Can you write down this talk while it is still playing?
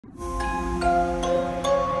All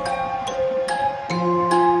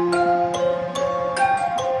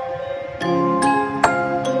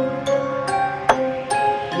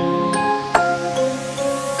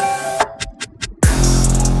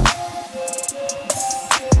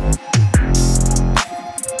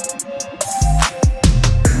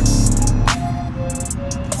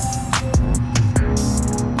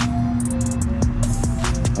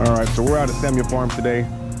right, so we're out at Samuel Farms today.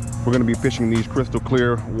 We're gonna be fishing these crystal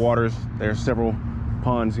clear waters. There's several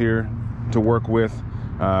ponds here to work with.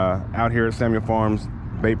 Out here at Samuel Farms,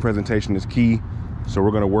 bait presentation is key. So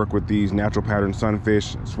we're gonna work with these natural pattern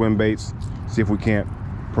sunfish, swim baits, see if we can't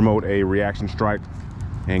promote a reaction strike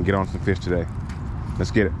and get on some fish today.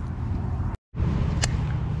 Let's get it.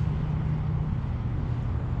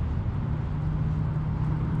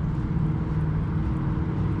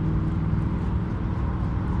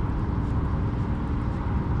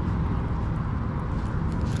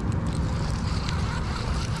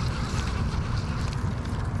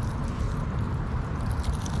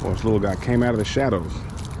 Well, this little guy came out of the shadows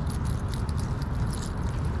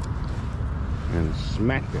and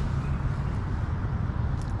smacked it.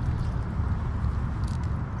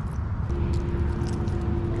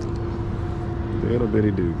 Little bitty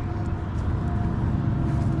dude.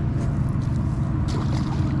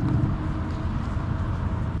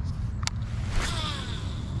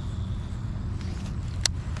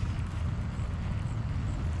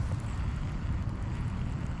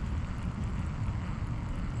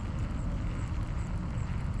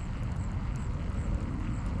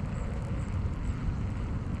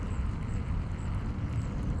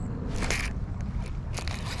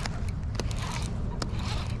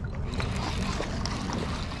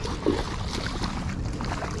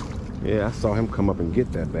 Yeah, I saw him come up and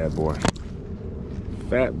get that bad boy.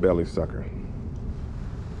 Fat belly sucker.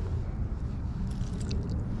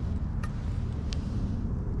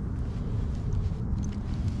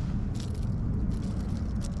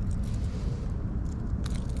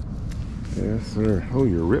 Yes, sir. Oh,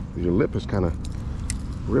 your lip is kind of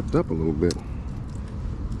ripped up a little bit.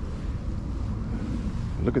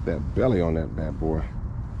 Look at that belly on that bad boy.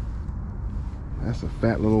 That's a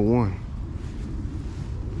fat little one.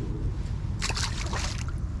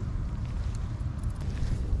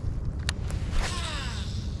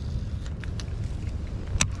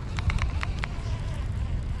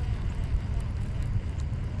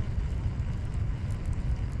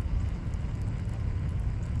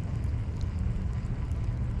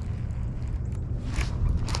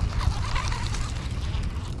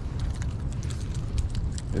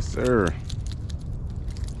 Yes, sir.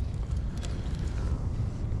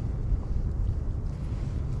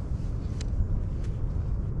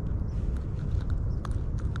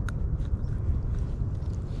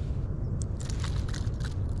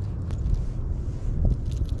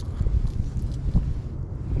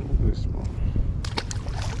 Really small.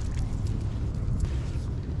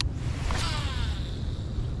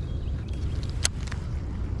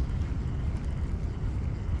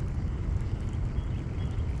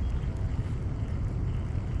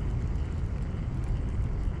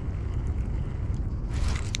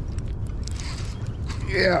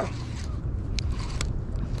 Yeah.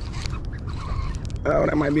 Oh,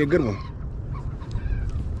 that might be a good one.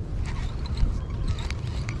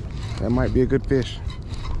 That might be a good fish.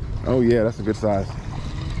 Oh yeah, that's a good size.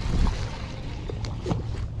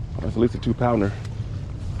 That's at least a 2-pounder.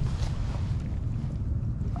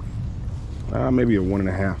 Maybe a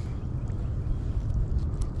 1.5.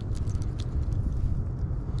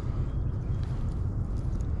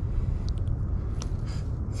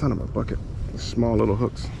 Son of a bucket. Small little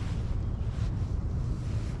hooks.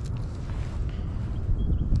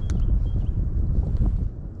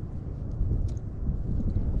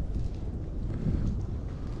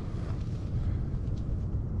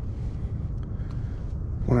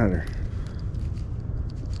 One under.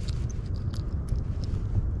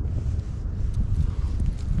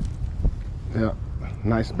 Yeah,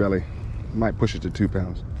 nice belly. Might push it to 2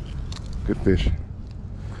 pounds. Good fish.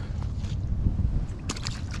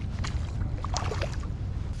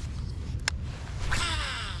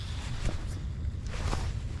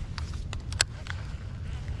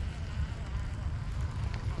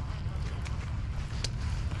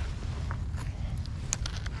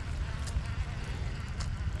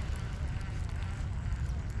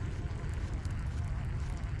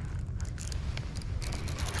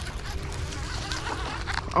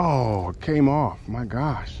 Oh, it came off. My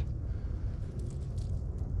gosh.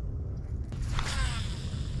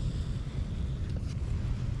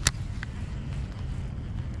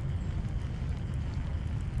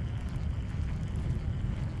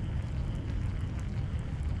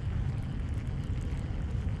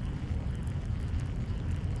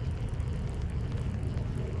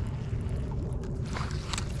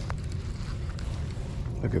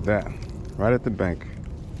 Look at that, right at the bank.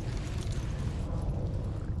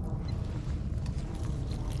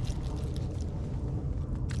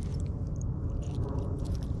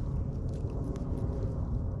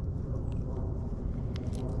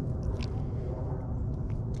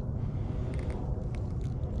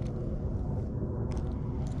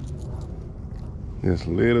 This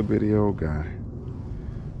little bitty old guy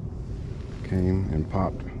came and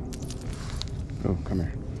popped. Oh, come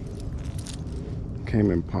here. Came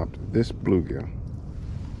and popped this bluegill.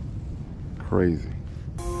 Crazy.